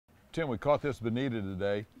Tim, we caught this bonita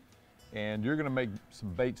today, and you're going to make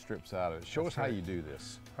some bait strips out of it. Show us how you do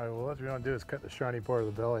this. All right, well, what we want to do is cut the shiny part of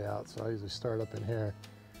the belly out. So I usually start up in here,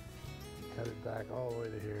 cut it back all the way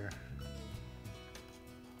to here.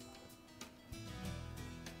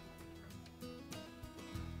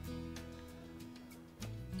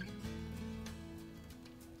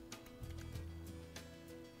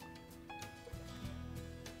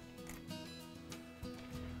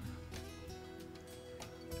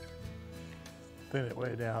 Thin it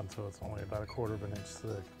way down so it's only about 1/4 of an inch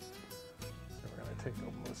thick. So we're going to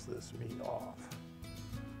take most of this meat off.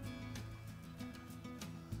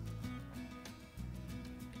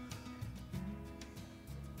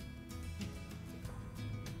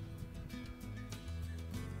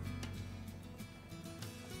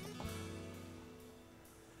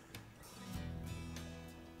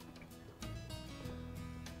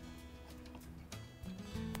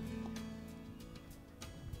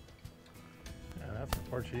 That's the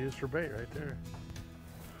part you use for bait right there.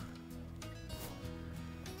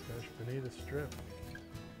 Fresh bonita strip.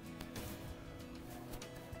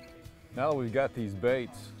 Now that we've got these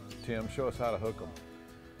baits, Tim, show us how to hook them.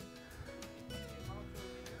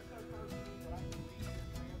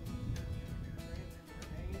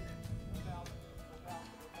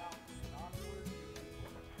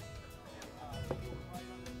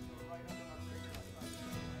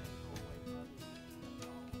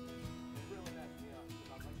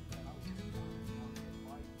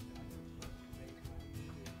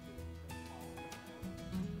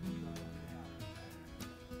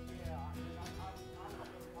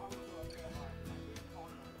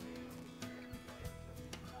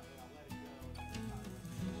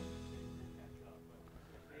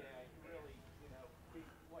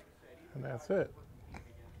 And that's it.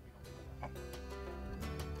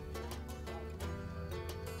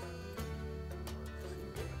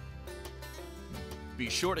 Be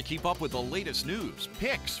sure to keep up with the latest news,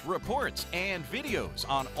 pics, reports, and videos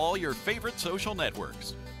on all your favorite social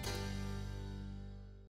networks.